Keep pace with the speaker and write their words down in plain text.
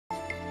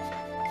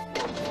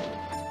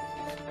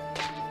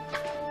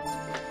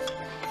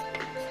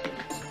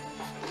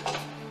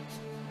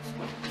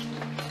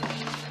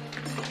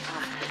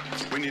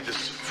We need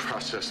this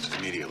processed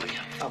immediately.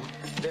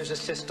 There's a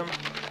system.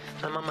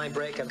 I'm on my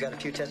break. I've got a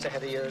few tests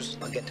ahead of yours.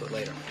 I'll get to it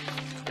later.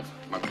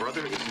 My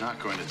brother is not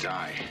going to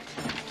die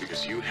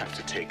because you have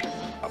to take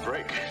a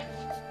break.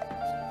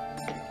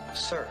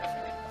 Sir,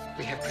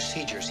 we have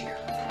procedures here.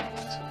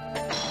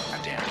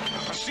 Goddamn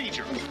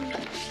procedure.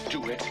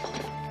 Do it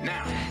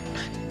now.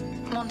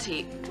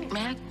 Monty,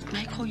 may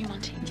I call you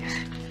Monty? Yes.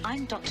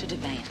 I'm Dr.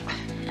 Devane,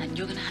 and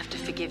you're going to have to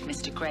forgive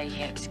Mr. Gray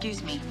here.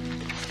 Excuse me.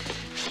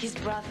 His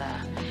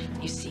brother,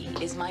 you see,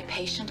 is my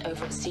patient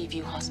over at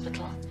Seaview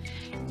Hospital.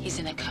 He's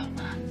in a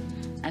coma,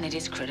 and it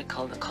is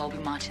critical that Colby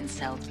Martin's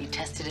cells be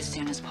tested as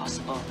soon as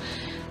possible.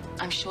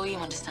 I'm sure you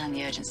understand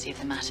the urgency of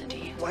the matter, do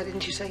you? Why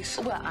didn't you say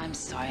so? Well, I'm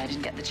sorry, I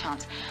didn't get the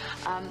chance.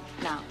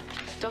 Now,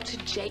 Dr.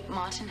 Jake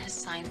Martin has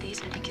signed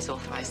these. I think he's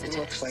authorized the test.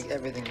 Looks like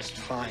everything is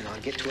fine.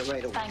 I'll get to it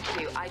right away.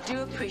 Thank you. I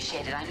do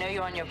appreciate it. I know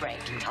you're on your break.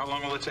 How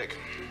long will it take?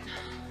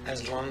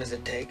 As long as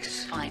it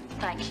takes. Fine.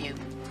 Thank you.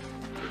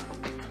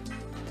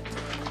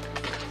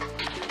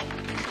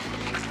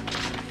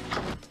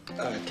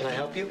 Can I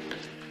help you?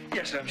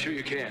 Yes, I'm sure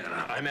you can.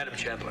 I'm Adam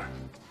Chandler.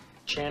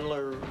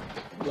 Chandler,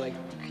 like,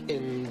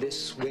 in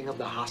this wing of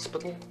the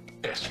hospital?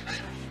 Yes.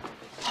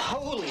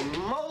 Holy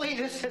moly,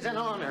 this is an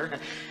honor.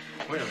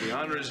 Well, the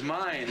honor is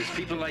mine. It's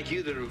people like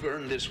you that have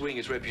earned this wing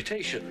its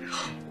reputation.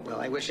 Well,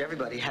 I wish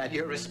everybody had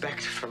your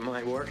respect for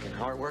my work and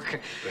our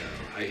work. Well,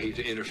 I hate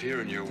to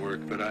interfere in your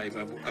work, but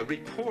a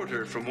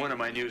reporter from one of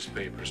my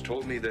newspapers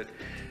told me that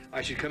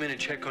I should come in and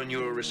check on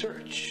your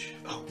research.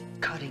 Oh,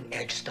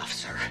 cutting-edge stuff,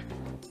 sir.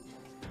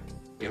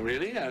 Yeah,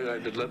 really?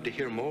 I'd love to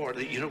hear more.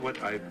 You know what?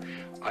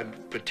 I'm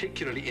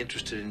particularly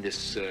interested in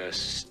this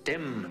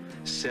stem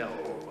cell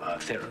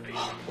therapy.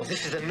 Well,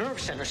 this is a nerve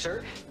center,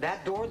 sir.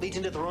 That door leads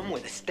into the room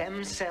where the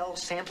stem cell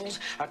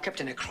samples are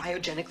kept in a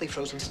cryogenically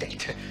frozen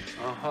state.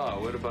 Uh-huh.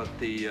 What about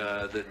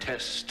the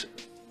test?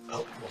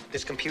 Oh, well,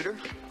 this computer,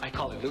 I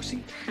call it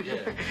Lucy. Yeah.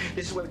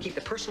 This is where we keep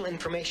the personal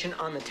information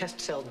on the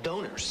test cell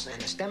donors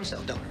and the stem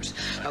cell donors.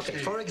 Okay,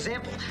 for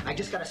example, I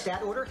just got a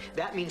stat order.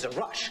 That means a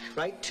rush,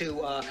 right,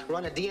 to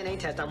run a DNA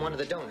test on one of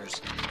the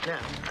donors. Now,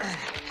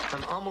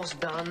 I'm almost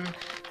done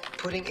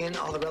putting in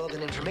all the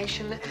relevant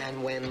information,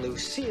 and when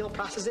Lucille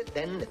processes it,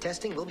 then the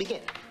testing will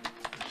begin.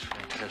 That's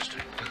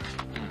fantastic.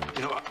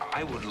 You know,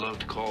 I would love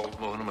to call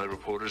one of my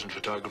reporters and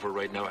photographer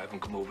right now, have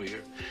them come over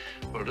here.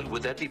 But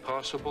would that be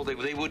possible?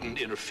 They wouldn't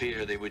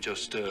interfere. They would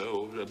just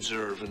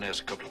observe and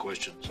ask a couple of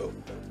questions. So,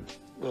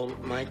 will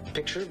my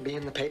picture be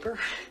in the paper?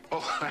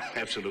 Oh,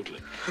 absolutely.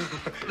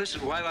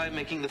 Listen, while I'm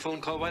making the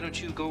phone call, why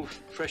don't you go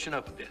freshen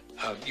up a bit?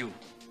 You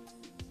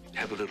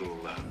have a little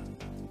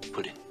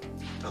pudding.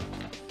 Oh,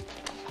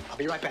 I'll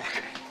be right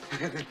back.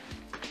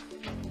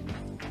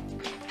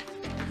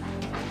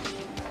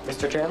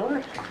 Mr.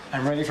 Chandler,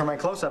 I'm ready for my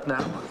close-up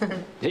now.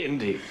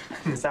 Indeed.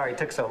 Sorry it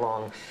took so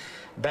long.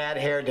 Bad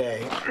hair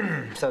day.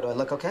 So do I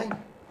look okay?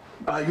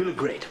 You look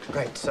great.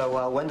 Great.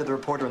 So when did the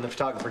reporter and the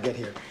photographer get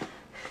here?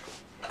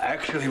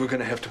 Actually, we're going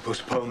to have to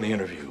postpone the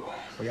interview.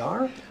 We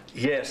are?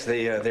 Yes,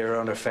 they're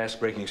on a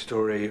fast-breaking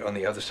story on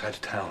the other side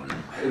of town.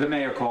 The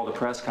mayor called a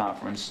press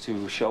conference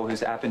to show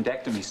his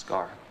appendectomy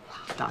scar.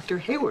 Dr.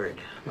 Hayward,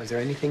 was there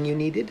anything you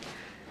needed?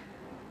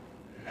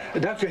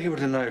 Dr.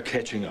 Hayward and I are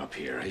catching up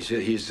here. He's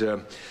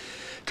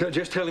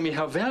just telling me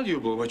how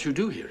valuable what you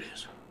do here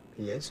is.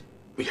 He is?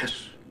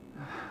 Yes.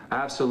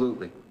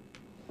 Absolutely.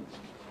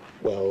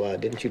 Well,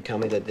 didn't you tell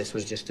me that this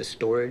was just a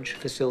storage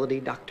facility,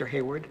 Dr.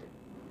 Hayward?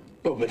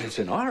 Oh, but it's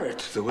an art,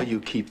 the way you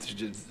keep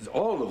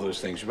all of those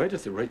things right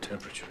at the right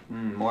temperature.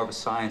 More of a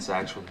science,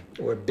 actually.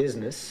 Or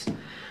business,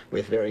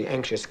 with very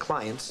anxious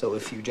clients. So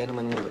if you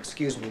gentlemen will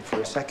excuse me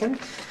for a second,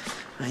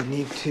 I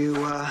need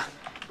to,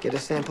 get a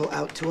sample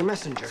out to a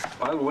messenger.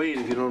 I'll wait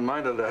if you don't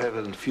mind. I have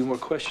a few more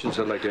questions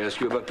I'd like to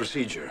ask you about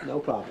procedure. No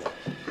problem.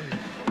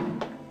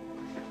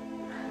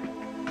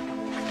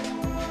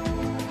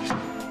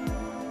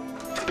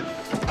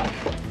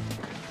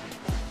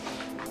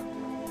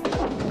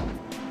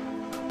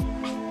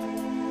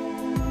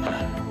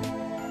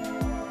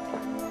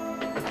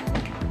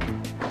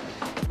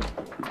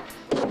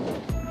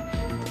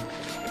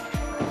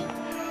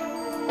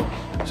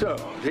 So,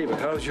 David,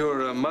 how's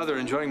your mother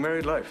enjoying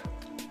married life?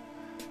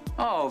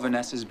 Oh,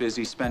 Vanessa's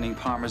busy spending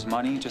Palmer's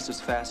money just as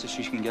fast as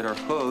she can get her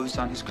hooves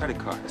on his credit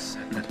cards.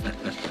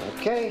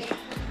 Okay,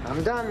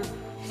 I'm done.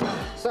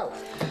 So,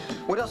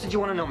 what else did you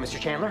want to know, Mr.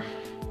 Chandler?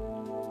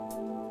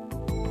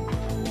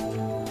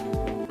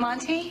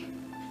 Monty?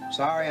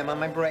 Sorry, I'm on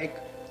my break.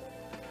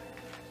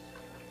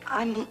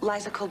 I'm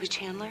Liza Colby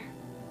Chandler.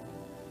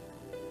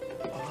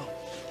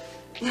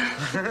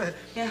 Yeah.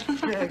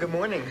 Yeah, good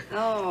morning.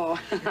 Oh,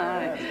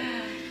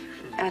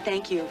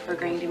 thank you for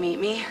agreeing to meet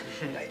me.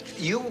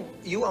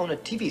 You own a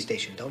TV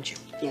station, don't you?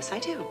 Yes, I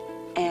do.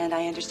 And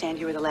I understand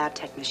you were the lab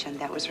technician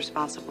that was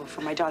responsible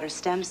for my daughter's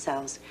stem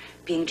cells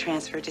being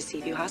transferred to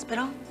Seaview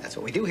Hospital. That's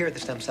what we do here at the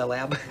Stem Cell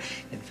Lab.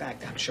 In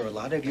fact, I'm sure a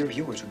lot of your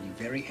viewers would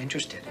be very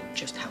interested in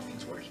just how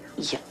things work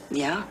here.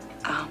 Yeah?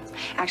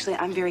 Actually,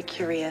 I'm very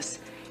curious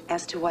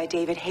as to why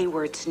David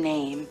Hayward's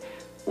name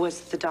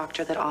was the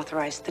doctor that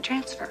authorized the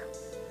transfer.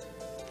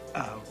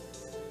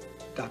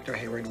 Dr.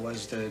 Hayward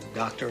was the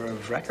doctor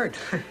of record.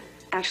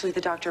 Actually,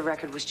 the doctor of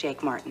record was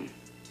Jake Martin.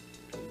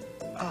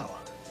 Oh.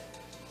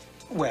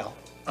 Well,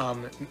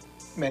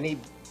 many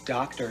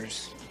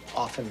doctors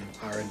often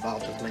are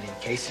involved with many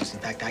cases. In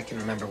fact, I can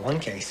remember one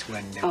case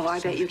when... Oh, I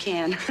bet you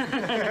can.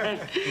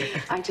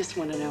 I just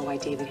want to know why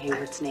David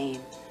Hayward's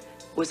name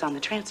was on the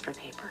transfer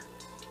paper.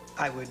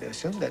 I would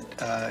assume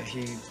that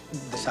he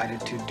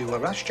decided to do a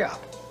rush job.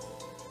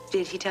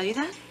 Did he tell you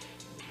that?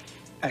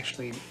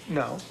 Actually,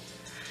 no.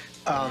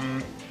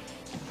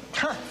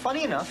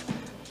 Funny enough,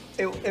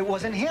 it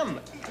wasn't him.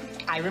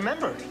 I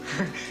remember.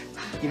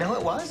 You know who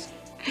it was?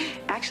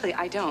 Actually,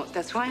 I don't.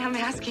 That's why I'm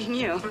asking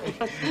you.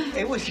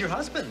 It was your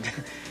husband.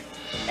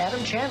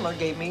 Adam Chandler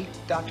gave me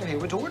Dr.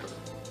 Hayward's order.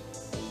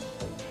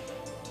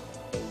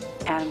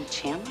 Adam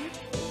Chandler?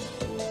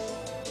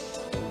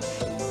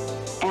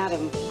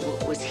 Adam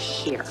was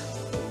here.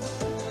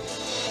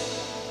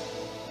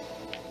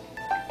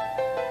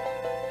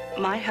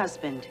 My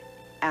husband,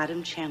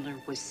 Adam Chandler,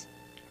 was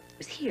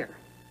here.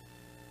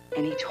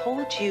 And he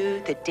told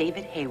you that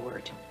David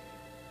Hayward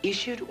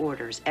issued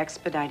orders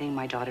expediting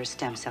my daughter's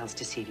stem cells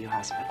to Seaview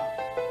Hospital.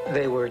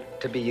 They were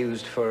to be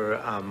used for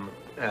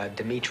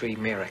Dmitri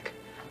Merrick.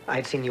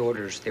 I'd seen the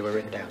orders. They were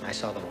written down. I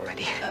saw them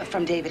already.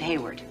 From David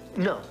Hayward?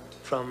 No,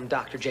 from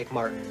Dr. Jake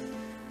Martin.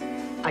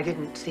 I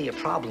didn't see a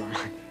problem.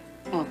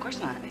 Well, of course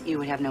not. You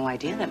would have no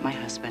idea that my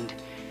husband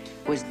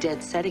was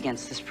dead set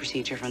against this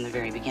procedure from the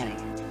very beginning.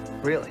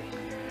 Really?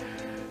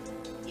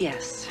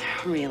 Yes,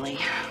 really.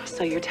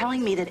 So you're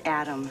telling me that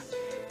Adam,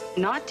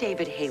 not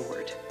David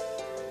Hayward,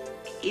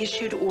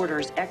 issued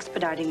orders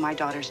expediting my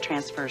daughter's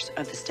transfers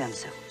of the stem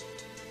cell?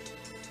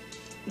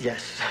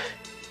 Yes.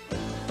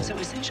 So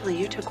essentially,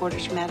 you took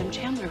orders from Adam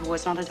Chandler, who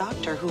was not a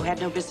doctor, who had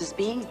no business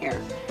being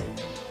here.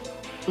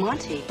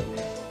 Monty,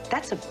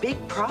 that's a big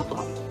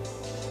problem.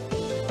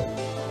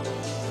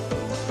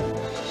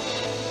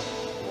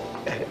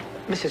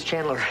 Mrs.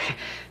 Chandler,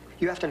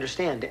 you have to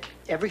understand,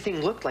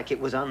 everything looked like it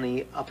was on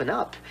the up and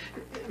up.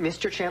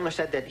 Mr. Chandler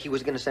said that he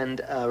was going to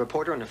send a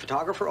reporter and a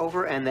photographer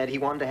over and that he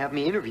wanted to have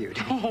me interviewed.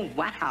 Oh,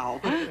 wow.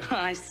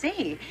 I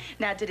see.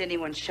 Now, did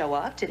anyone show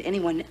up? Did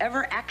anyone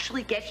ever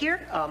actually get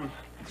here?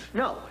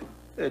 No.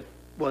 It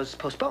was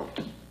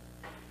postponed.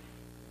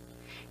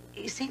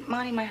 You see,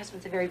 Monty, my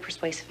husband's a very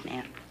persuasive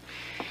man.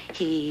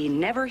 He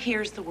never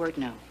hears the word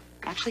no.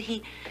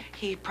 Actually,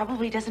 he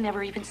probably doesn't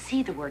ever even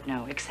see the word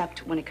no,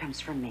 except when it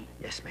comes from me.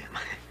 Yes, ma'am.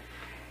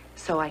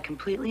 So I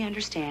completely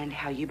understand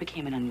how you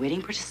became an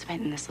unwitting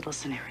participant in this little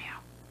scenario.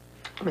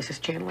 Mrs.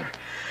 Chandler,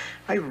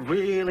 I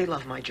really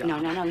love my job.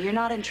 No, you're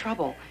not in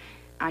trouble.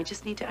 I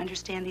just need to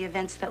understand the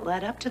events that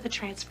led up to the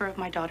transfer of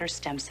my daughter's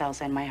stem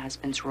cells and my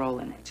husband's role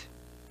in it.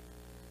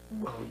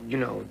 Well, you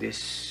know,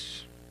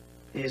 this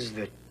is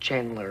the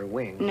Chandler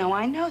wing. No,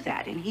 I know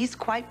that, and he's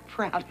quite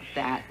proud of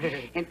that.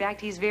 In fact,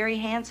 he's very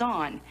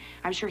hands-on.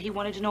 I'm sure he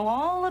wanted to know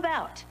all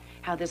about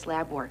how this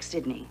lab works,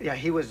 didn't he? Yeah,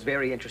 he was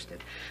very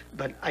interested.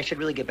 But I should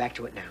really get back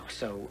to it now,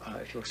 so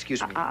if you'll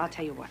excuse me. I'll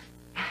tell you what.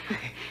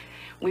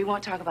 We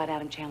won't talk about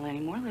Adam Chandler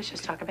anymore. Let's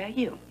just talk about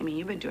you. I mean,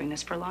 you've been doing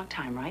this for a long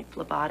time, right?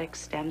 Phlebotics,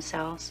 stem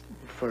cells.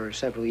 For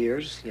several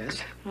years,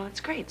 yes. Well,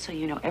 that's great. So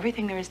you know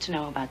everything there is to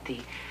know about the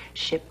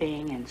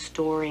shipping and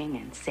storing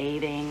and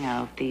saving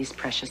of these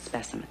precious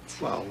specimens.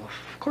 Well,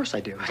 of course I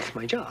do. It's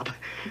my job.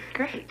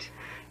 Great.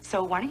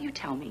 So why don't you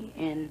tell me,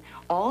 in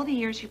all the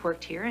years you've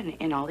worked here and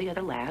in all the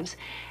other labs,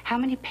 how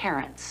many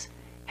parents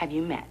have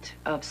you met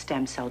of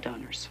stem cell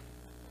donors?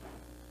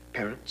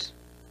 Parents?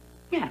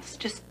 Yes,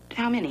 just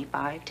how many?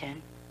 5,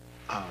 10?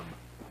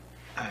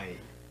 I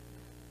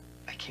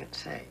can't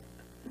say.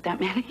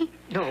 That many?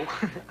 No,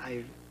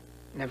 I've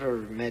never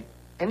met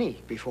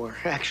any before,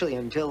 actually,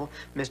 until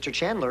Mr.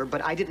 Chandler,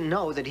 but I didn't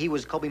know that he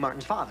was Colby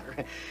Martin's father.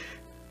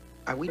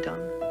 Are we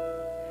done?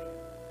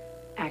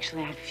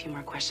 Actually, I have a few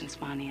more questions,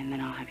 Monty, and then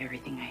I'll have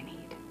everything I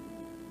need.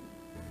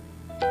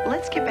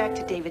 Let's get back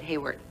to David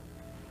Hayward.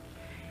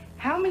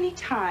 How many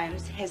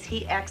times has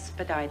he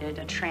expedited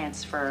a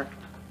transfer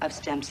of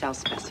stem cell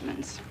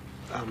specimens?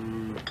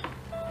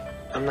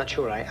 I'm not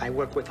sure. I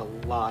work with a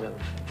lot of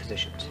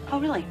physicians. Oh,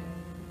 really?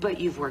 But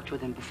you've worked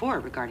with him before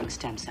regarding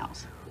stem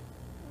cells.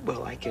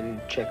 Well, I can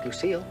check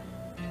Lucille.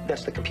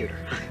 That's the computer.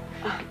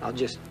 I'll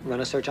just run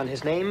a search on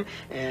his name,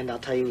 and I'll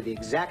tell you the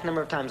exact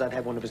number of times I've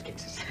had one of his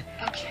cases.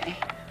 Okay.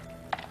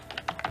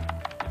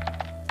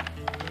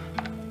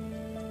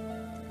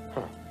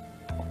 Huh.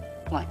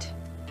 What?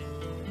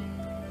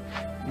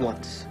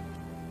 Once.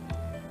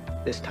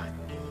 This time.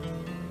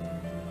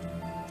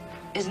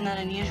 Isn't that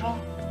unusual?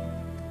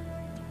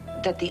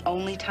 That the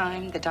only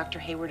time that Dr.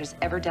 Hayward has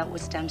ever dealt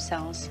with stem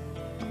cells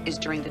is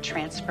during the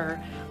transfer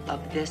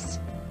of this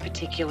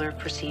particular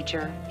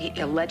procedure? He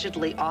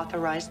allegedly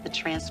authorized the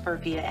transfer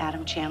via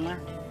Adam Chandler?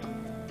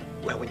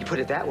 Well, when you put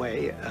it that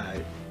way,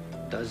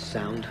 does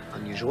sound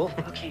unusual.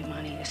 Okay,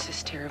 Monty, this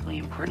is terribly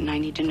important. I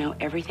need to know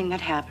everything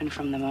that happened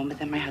from the moment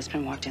that my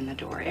husband walked in the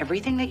door.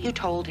 Everything that you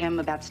told him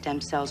about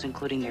stem cells,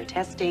 including their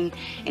testing,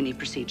 any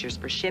procedures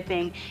for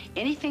shipping,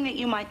 anything that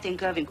you might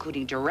think of,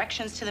 including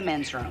directions to the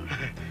men's room.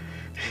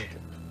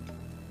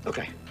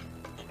 Okay.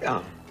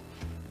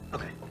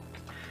 Okay.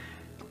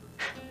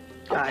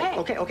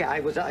 Okay. Okay. I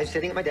was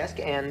sitting at my desk,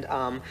 and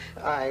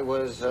I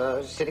was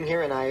sitting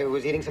here, and I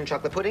was eating some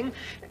chocolate pudding,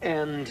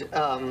 and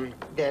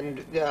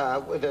then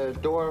the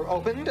door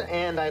opened,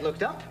 and I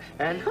looked up,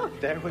 and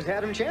there was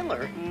Adam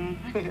Chandler.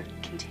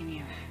 Mm-hmm.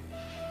 Continue.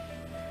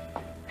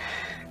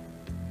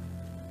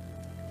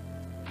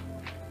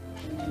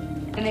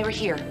 And they were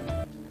here.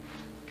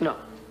 No.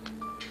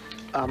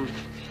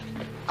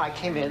 I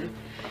came in.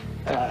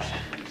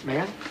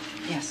 May I?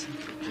 Yes.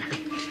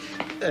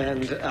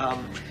 And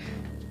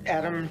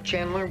Adam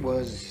Chandler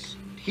was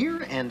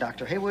here, and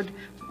Dr. Haywood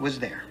was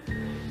there.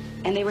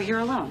 And they were here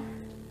alone?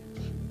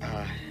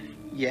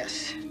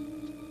 Yes.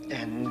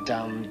 And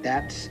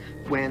that's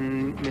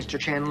when Mr.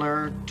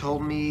 Chandler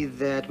told me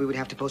that we would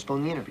have to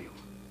postpone the interview.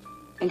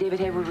 And David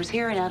Hayward was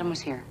here, and Adam was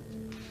here?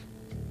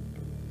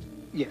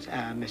 Yes,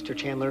 Mr.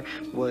 Chandler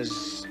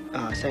was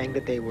saying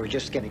that they were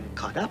just getting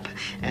caught up,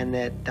 and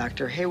that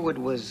Dr. Haywood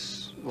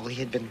was, well, he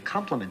had been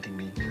complimenting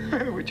me,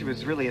 which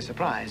was really a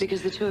surprise.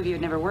 Because the two of you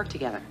had never worked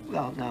together.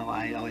 Well, no,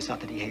 I always thought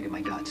that he hated my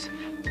guts.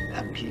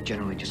 He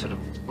generally just sort of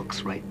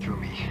looks right through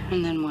me.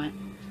 And then what?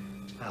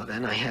 Well,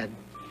 then I had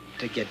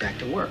to get back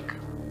to work.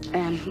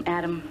 And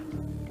Adam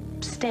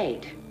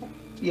stayed?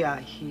 Yeah,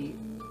 he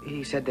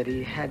said that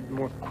he had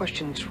more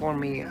questions for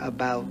me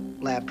about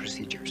lab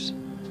procedures.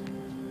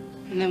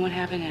 And then what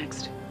happened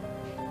next?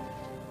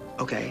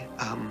 Okay,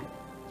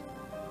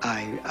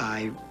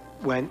 I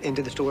went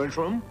into the storage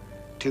room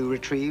to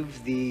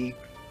retrieve the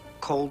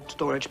cold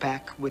storage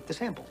pack with the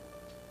sample.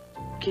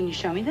 Can you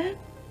show me that?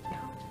 Yeah.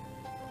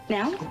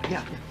 Now? Oh,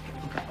 yeah.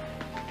 Okay.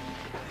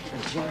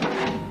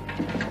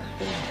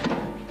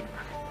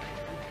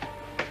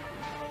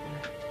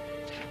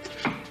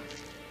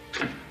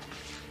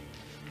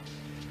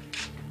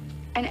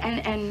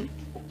 And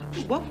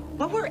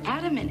what were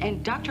Adam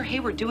and Dr.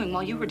 Hayward doing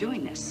while you were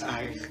doing this?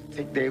 I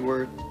think they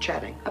were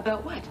chatting.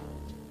 About what?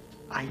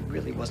 I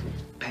really wasn't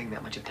paying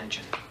that much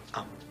attention.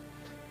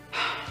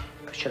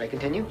 Should I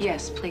continue?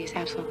 Yes, please,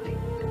 absolutely.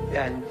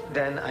 And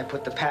then I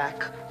put the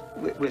pack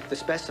with the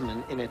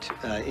specimen in it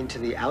into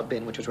the out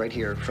bin, which was right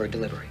here for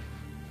delivery.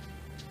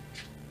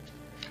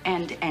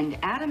 And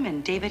Adam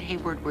and David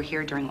Hayward were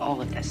here during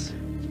all of this?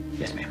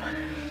 Yes, ma'am.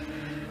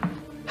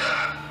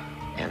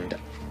 And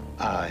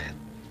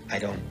I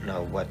don't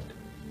know what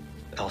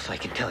else I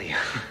can tell you.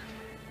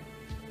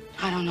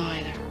 I don't know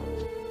either.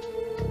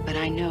 But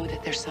I know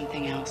that there's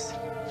something else.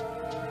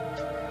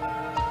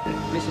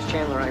 Mrs.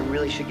 Chandler, I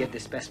really should get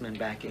this specimen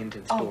back into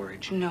the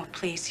storage. Oh, no,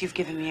 please. You've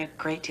given me a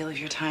great deal of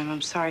your time.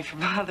 I'm sorry for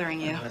bothering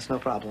you. That's no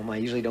problem. I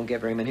usually don't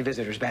get very many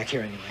visitors back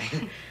here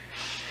anyway.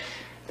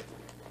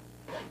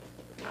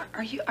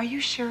 Are you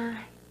sure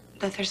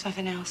that there's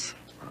nothing else?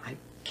 Well, I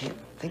can't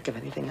think of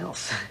anything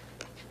else.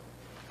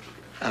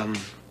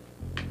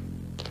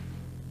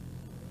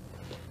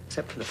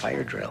 Except for the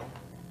fire drill.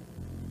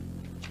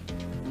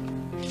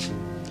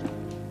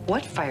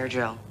 What fire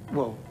drill?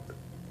 Well,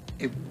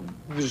 it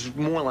was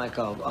more like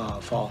a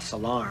false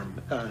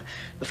alarm.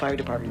 The fire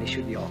department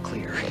issued the all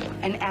clear.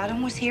 And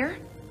Adam was here?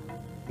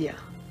 Yeah.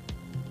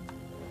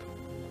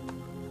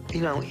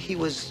 You know, he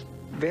was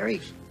very,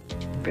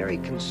 very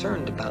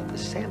concerned about the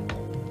sample.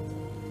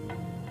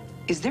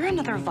 Is there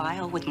another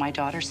vial with my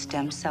daughter's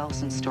stem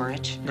cells in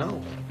storage?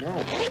 No.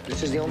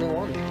 This is the only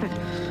one.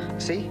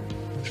 See?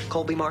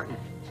 Colby Martin.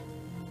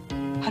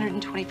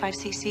 125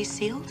 cc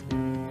sealed?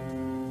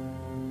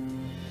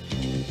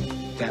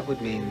 That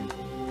would mean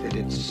that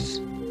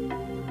it's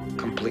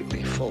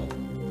completely full.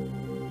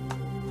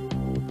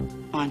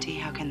 Monty,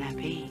 how can that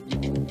be?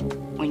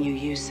 When you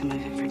use some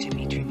of it for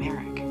Dimitri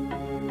Merrick.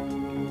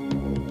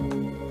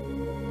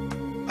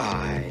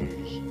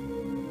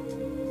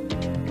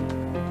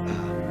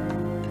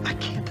 I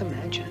can't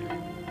imagine.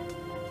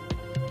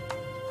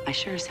 I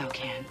sure as hell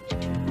can.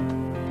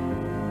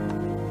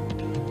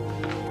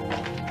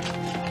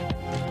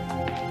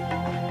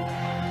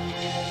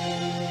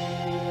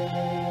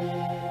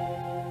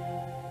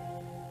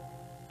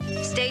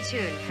 Stay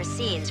tuned for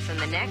scenes from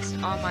the next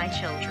All My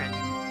Children.